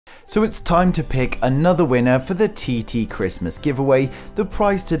So it's time to pick another winner for the TT Christmas giveaway. The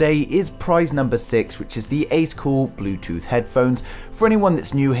prize today is prize number 6, which is the Acekool Bluetooth headphones. For anyone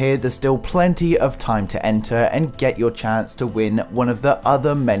that's new here, there's still plenty of time to enter and get your chance to win one of the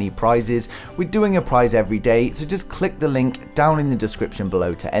other many prizes. We're doing a prize every day, so just click the link down in the description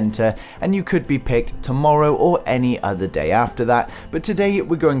below to enter, and you could be picked tomorrow or any other day after that. But today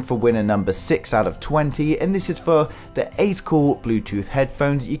we're going for winner number 6 out of 20, and this is for the Acekool Bluetooth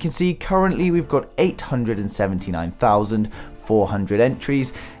headphones. You can see currently we've got 879,400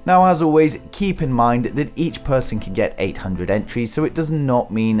 entries. Now, as always, keep in mind that each person can get 800 entries, so it does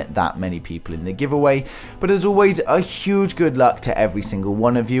not mean that many people in the giveaway. But as always, a huge good luck to every single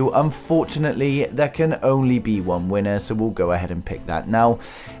one of you. Unfortunately, there can only be one winner, so we'll go ahead and pick that now.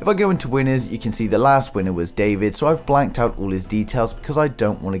 If I go into winners, you can see the last winner was David, so I've blanked out all his details because I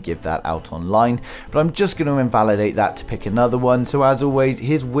don't want to give that out online. But I'm just going to invalidate that to pick another one. So as always,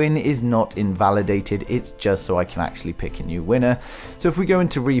 his win is not invalidated, it's just so I can actually pick a new winner. So if we go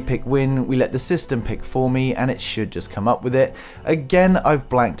into repick win, we let the system pick for me and it should just come up with it. Again, I've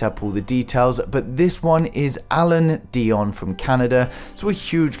blanked up all the details, but this one is Alan Dion from Canada. So a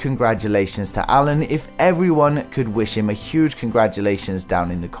huge congratulations to Alan. If everyone could wish him a huge congratulations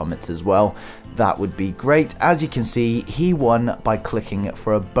down in the comments as well, that would be great. As you can see, he won by clicking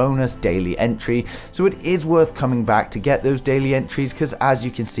for a bonus daily entry, so it is worth coming back to get those daily entries because as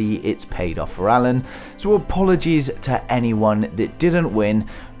you can see, it's paid off for Alan. So apologies to anyone that didn't win,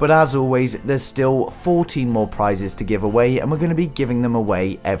 but as always, there's still 14 more prizes to give away and we're going to be giving them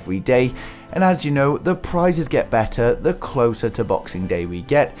away every day. And as you know, the prizes get better the closer to Boxing Day we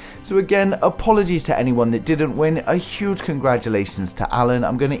get. So again, apologies to anyone that didn't win. A huge congratulations to Alan.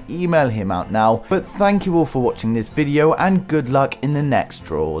 I'm going to email him out now. But thank you all for watching this video and good luck in the next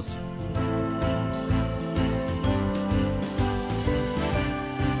draws.